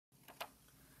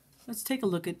Let's take a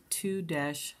look at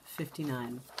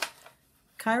 2-59.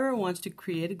 Kyra wants to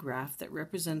create a graph that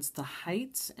represents the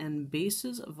heights and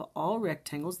bases of all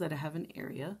rectangles that have an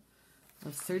area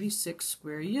of 36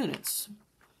 square units.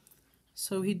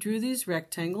 So he drew these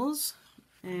rectangles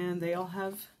and they all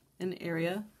have an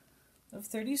area of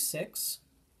 36.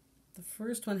 The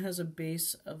first one has a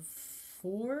base of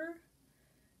 4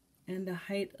 and a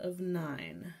height of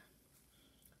 9.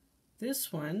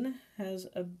 This one has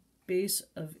a base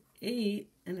of 8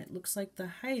 and it looks like the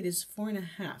height is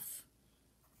 4.5.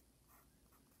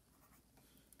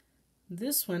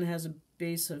 This one has a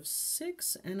base of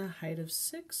 6 and a height of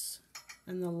 6,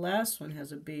 and the last one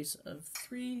has a base of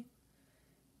 3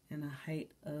 and a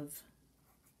height of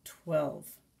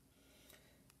 12.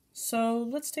 So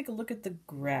let's take a look at the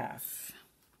graph.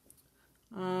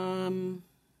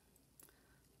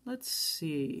 Let's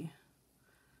see.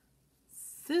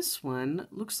 This one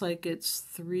looks like it's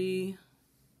 3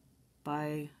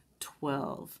 by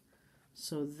 12.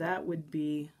 So that would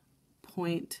be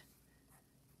point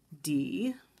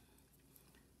D.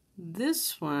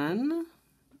 This one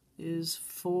is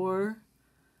 4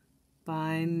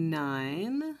 by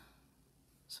 9.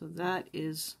 So that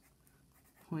is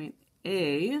point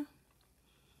A.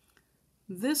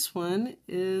 This one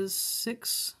is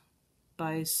 6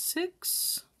 by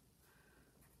 6.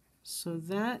 So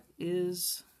that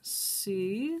is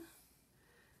C.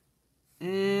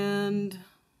 And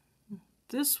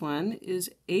this one is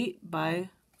 8 by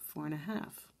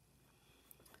 4.5.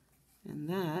 And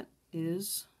that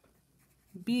is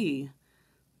B.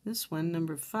 This one,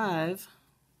 number 5,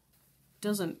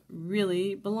 doesn't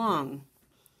really belong.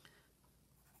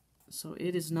 So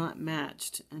it is not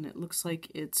matched, and it looks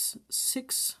like it's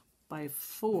 6 by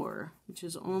 4, which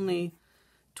is only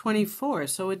 24.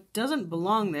 So it doesn't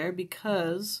belong there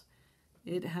because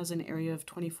it has an area of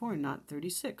 24, not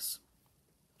 36.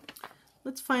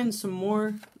 Let's find some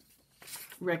more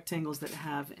rectangles that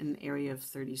have an area of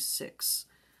 36.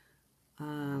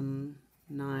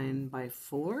 9 by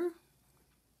 4.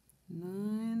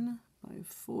 9 by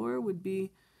 4 would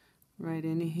be right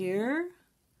in here.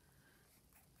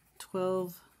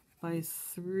 12 by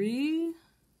 3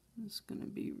 is going to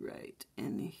be right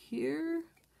in here.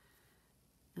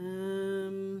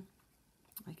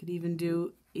 I could even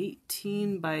do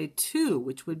 18 by 2,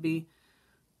 which would be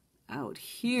out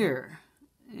here.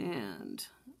 And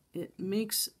it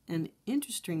makes an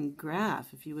interesting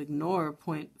graph if you ignore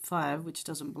 0.5, which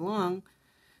doesn't belong.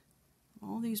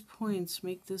 All these points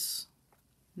make this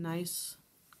nice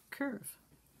curve.